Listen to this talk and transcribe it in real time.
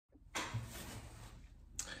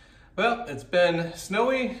Well, it's been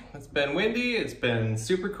snowy, it's been windy, it's been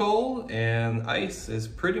super cold, and ice is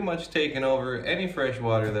pretty much taken over any fresh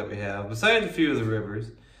water that we have, besides a few of the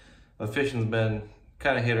rivers. But fishing's been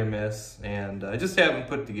kind of hit or miss, and I just haven't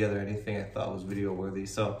put together anything I thought was video worthy.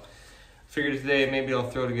 So I figured today maybe I'll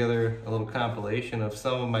throw together a little compilation of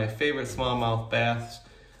some of my favorite smallmouth bass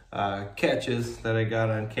catches that I got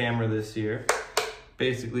on camera this year.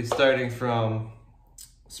 Basically starting from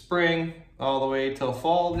spring all the way till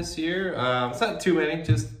fall this year. It's not too many,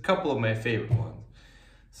 just a couple of my favorite ones.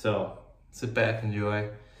 So sit back, enjoy,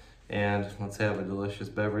 and let's have a delicious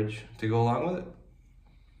beverage to go along with it.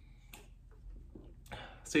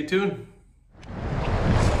 Stay tuned.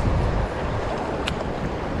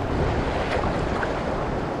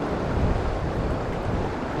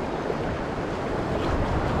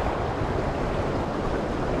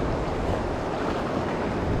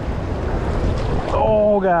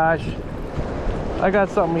 Oh gosh, I got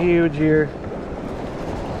something huge here.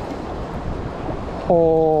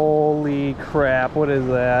 Holy crap, what is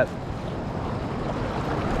that?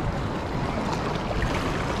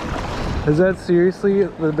 Is that seriously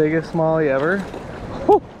the biggest smallie ever?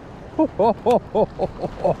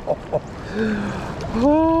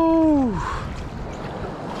 Oh,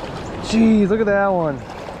 geez, look at that one.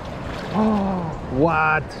 Oh,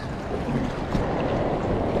 what?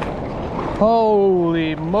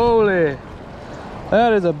 Holy moly,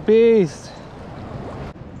 that is a beast.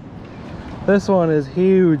 This one is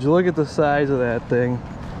huge. Look at the size of that thing.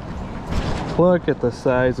 Look at the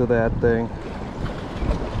size of that thing.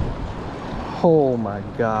 Oh my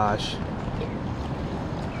gosh.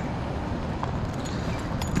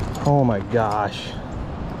 Oh my gosh.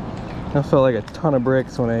 That felt like a ton of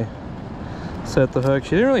bricks when I set the hook.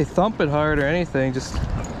 She didn't really thump it hard or anything, just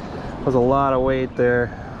was a lot of weight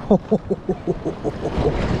there.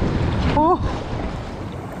 Oh.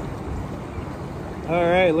 All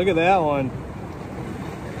right, look at that one.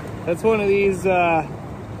 That's one of these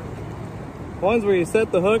ones where you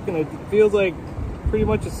set the hook and it feels like pretty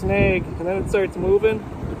much a snag, and then it starts moving.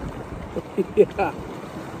 Yeah.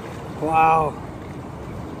 Wow.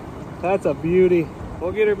 That's a beauty.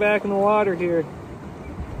 We'll get her back in the water here.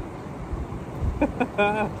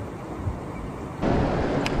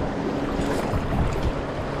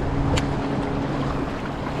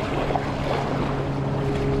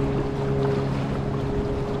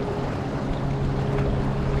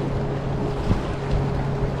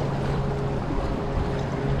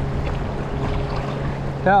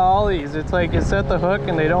 Yeah, all these, it's like you set the hook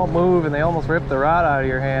and they don't move and they almost rip the rod out of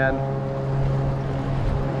your hand.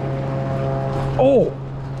 Oh!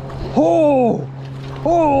 Oh!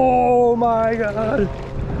 Oh my God!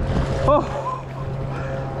 Oh!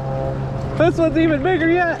 This one's even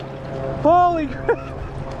bigger yet! Holy crap!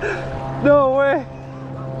 No way!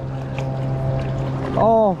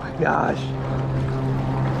 Oh my gosh!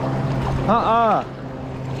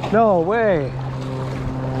 No way!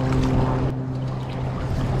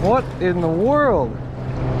 What in the world?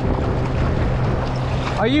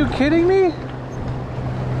 Are you kidding me?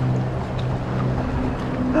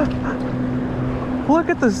 Look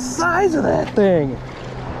at the size of that thing.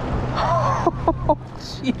 Oh,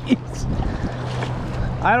 jeez.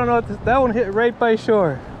 I don't know what that one hit right by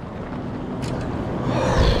shore.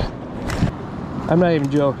 I'm not even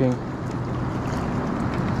joking.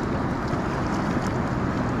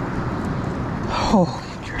 Holy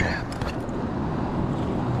crap.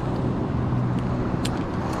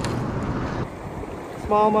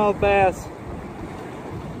 Smallmouth bass.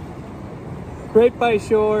 Right by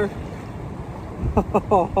shore.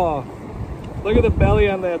 Look at the belly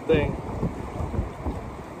on that thing.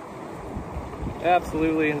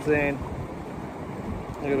 Absolutely insane.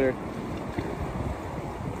 Look at her.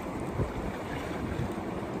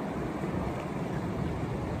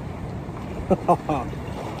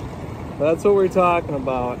 That's what we're talking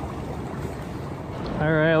about.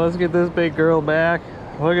 All right, let's get this big girl back.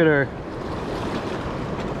 Look at her.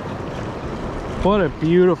 What a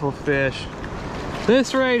beautiful fish.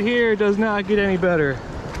 This right here does not get any better.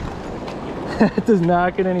 It does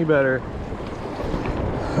not get any better.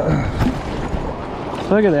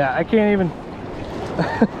 Look at that. I can't even.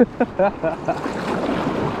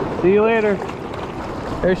 See you later.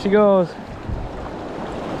 There she goes.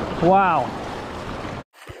 Wow.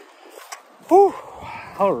 Whew.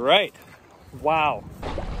 All right. Wow.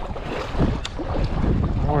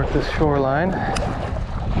 Work this shoreline.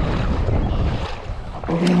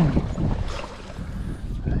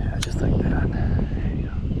 Yeah, just like that. There you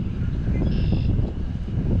go.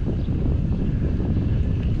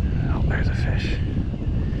 Oh, there's a fish.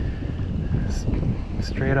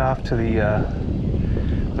 Straight off to the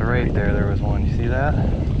So right there, there was one. You see that? Let's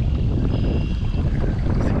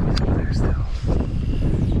see if he's over there still. Oh,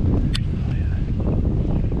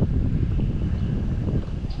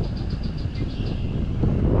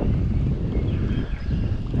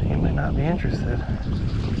 yeah. He might not be interested.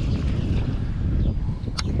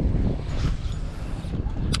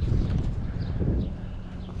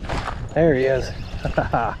 There he is.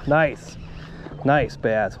 Nice. Nice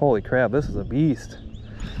bass. Holy crap, this is a beast.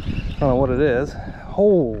 I don't know what it is.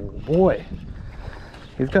 Oh boy.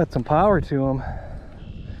 He's got some power to him.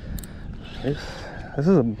 This is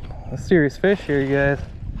a serious fish here, you guys.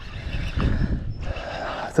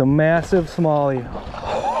 It's a massive smallie.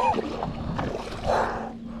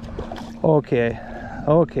 Okay.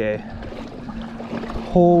 Okay.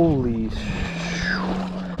 Holy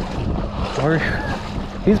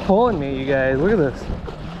he's pulling me, you guys. Look at this.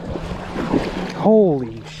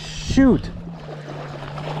 Holy shoot.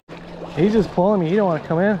 He's just pulling me. He don't want to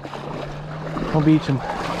come in. I'll beach him.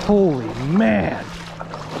 Holy man.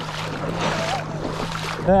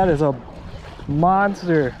 That is a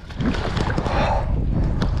monster.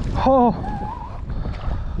 Oh.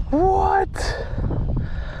 What?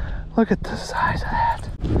 Look at the size of that.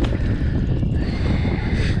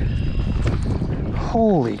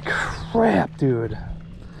 Holy crap, dude.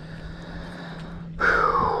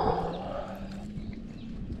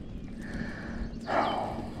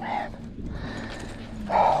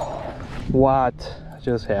 What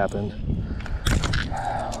just happened?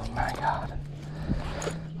 Oh my god.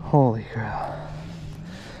 Holy crap.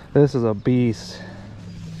 This is a beast.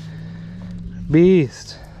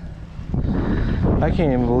 Beast. I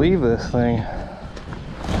can't even believe this thing.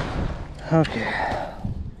 Okay.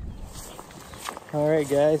 Alright,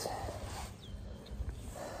 guys.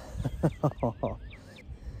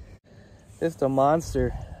 Just a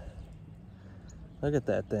monster. Look at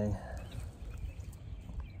that thing.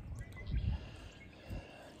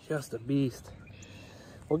 Just a beast.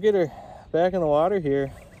 We'll get her back in the water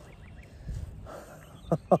here.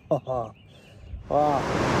 Wow.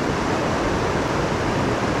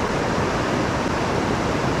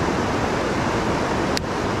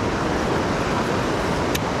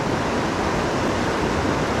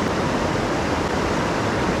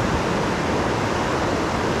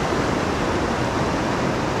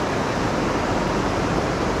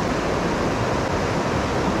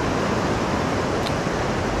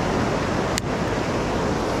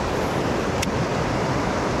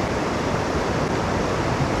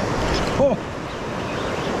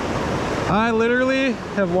 I literally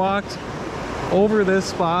have walked over this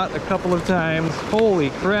spot a couple of times. Holy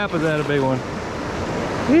crap, is that a big one.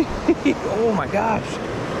 Oh my gosh.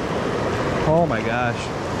 Oh my gosh.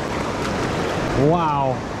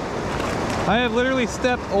 Wow. I have literally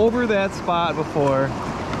stepped over that spot before.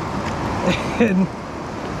 And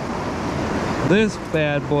this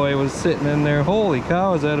bad boy was sitting in there. Holy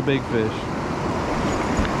cow, is that a big fish.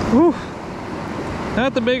 Whew.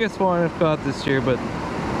 Not the biggest one I've caught this year, but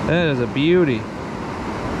that is a beauty.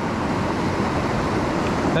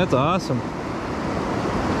 That's awesome.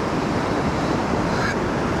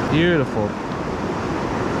 Beautiful.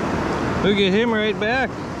 We'll get him right back.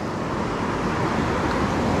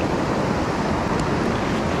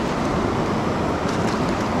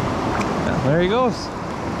 There he goes.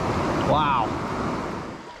 Wow.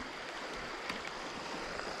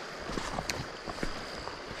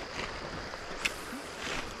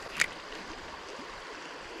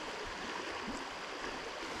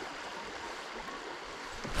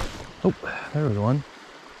 Oh, there was one.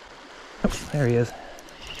 Oh, there he is.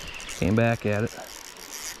 Came back at it.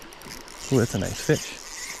 Oh, that's a nice fish.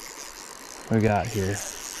 What we got here?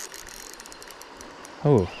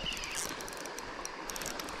 Oh.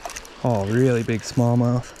 Oh, really big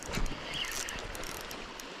smallmouth.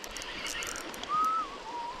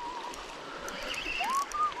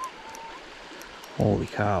 Holy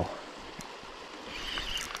cow.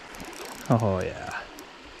 Oh yeah.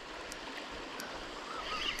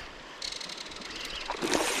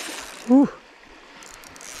 Whew.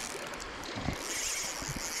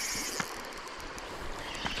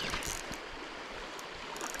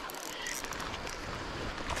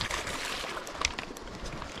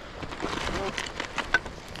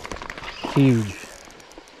 Huge.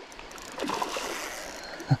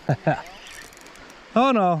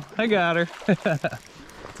 Oh no, I got her.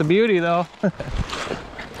 It's a beauty though.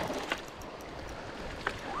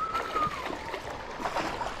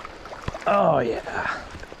 Oh yeah.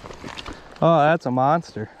 Oh, that's a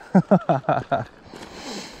monster.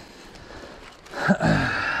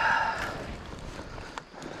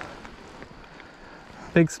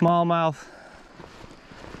 Big smallmouth.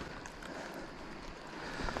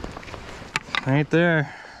 right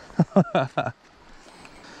there.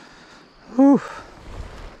 Whew.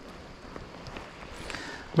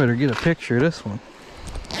 Better get a picture of this one.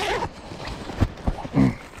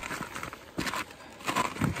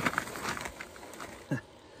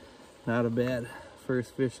 Not a bad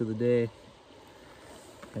first fish of the day.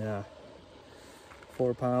 Yeah,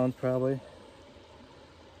 4 pounds probably.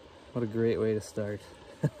 What a great way to start.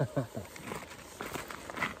 All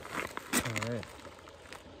right.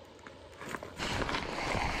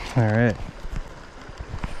 All right.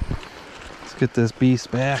 Let's get this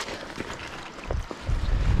beast back.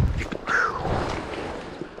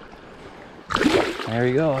 There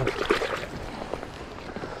we go.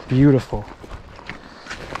 Beautiful.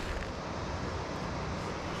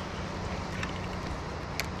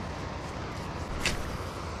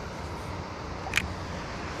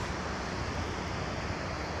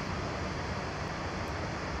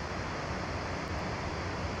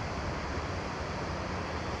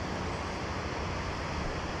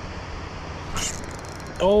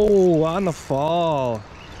 Oh, on the fall.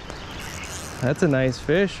 That's a nice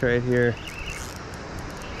fish right here.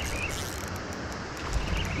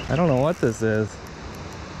 I don't know what this is.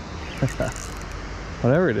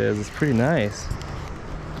 Whatever it is, it's pretty nice.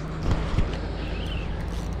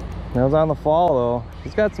 That was on the fall though.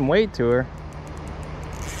 She's got some weight to her.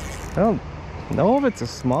 I don't know if it's a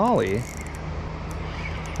smallie.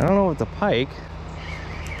 I don't know if it's a pike.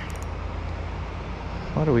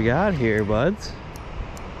 What do we got here, buds?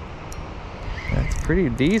 That's pretty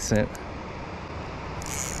decent.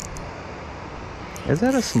 Is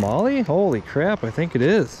that a smallie? Holy crap, I think it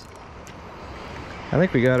is. I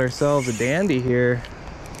think we got ourselves a dandy here.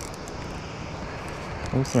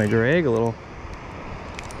 Looks my drag a little.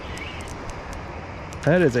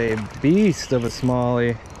 That is a beast of a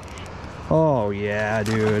smallie. Oh yeah,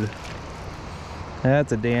 dude.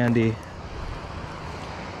 That's a dandy.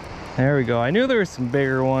 There we go. I knew there were some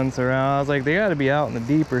bigger ones around. I was like, they gotta be out in the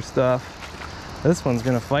deeper stuff. This one's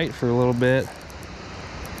gonna fight for a little bit.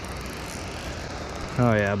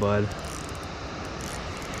 Oh yeah, bud.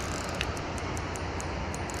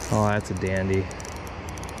 Oh, that's a dandy.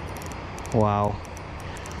 Wow.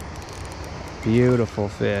 Beautiful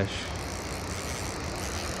fish.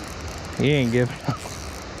 He ain't giving up.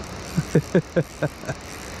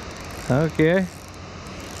 Okay.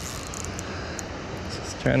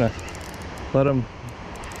 Just trying to let him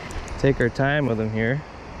take our time with him here.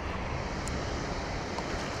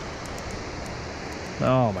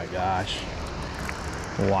 Oh my gosh.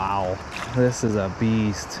 Wow. This is a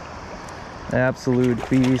beast. Absolute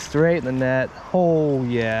beast. Right in the net. Oh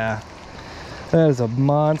yeah. That is a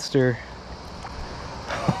monster.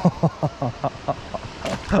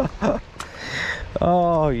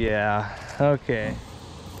 Oh yeah. Okay.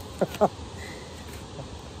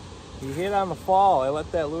 He hit on the fall. I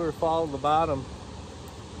let that lure fall to the bottom,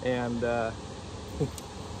 and look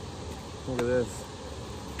at this.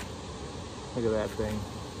 Look at that thing.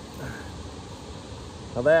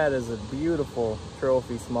 Now that is a beautiful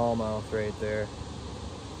trophy smallmouth right there.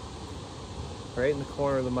 Right in the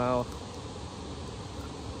corner of the mouth.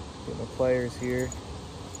 Get my pliers here.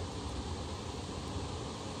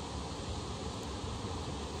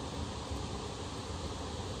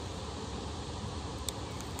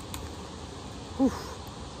 Whew.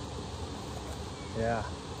 Yeah.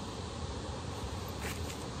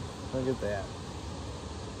 Look at that.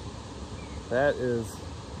 That is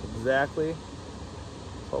exactly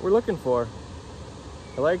what we're looking for.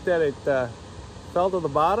 I like that it fell to the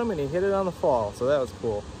bottom and he hit it on the fall, so that was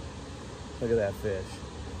cool. Look at that fish.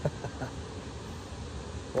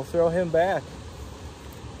 We'll throw him back.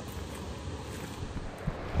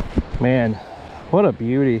 Man, what a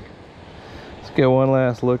beauty. Let's get one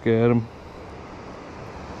last look at him.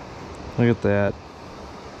 Look at that.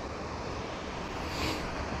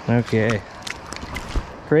 Okay.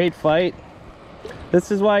 Great fight. This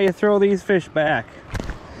is why you throw these fish back.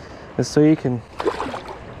 Just so you can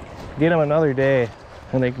get them another day.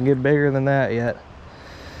 And they can get bigger than that yet.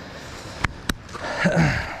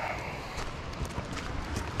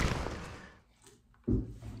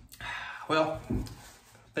 Well,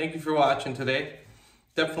 thank you for watching today.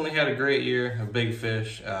 Definitely had a great year of big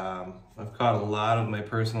fish. I've caught a lot of my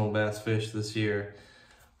personal best fish this year.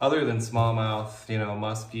 Other than smallmouth, you know,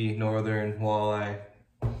 muskie, northern, walleye,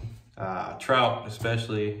 trout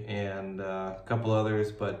especially, and a couple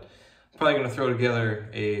others, but I'm probably going to throw together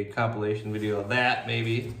a compilation video of that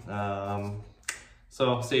maybe.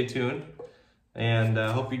 So stay tuned, and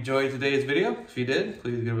hope you enjoyed today's video. If you did,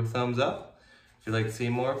 please give it a thumbs up. If you'd like to see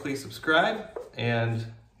more, please subscribe, and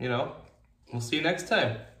you know, we'll see you next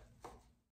time.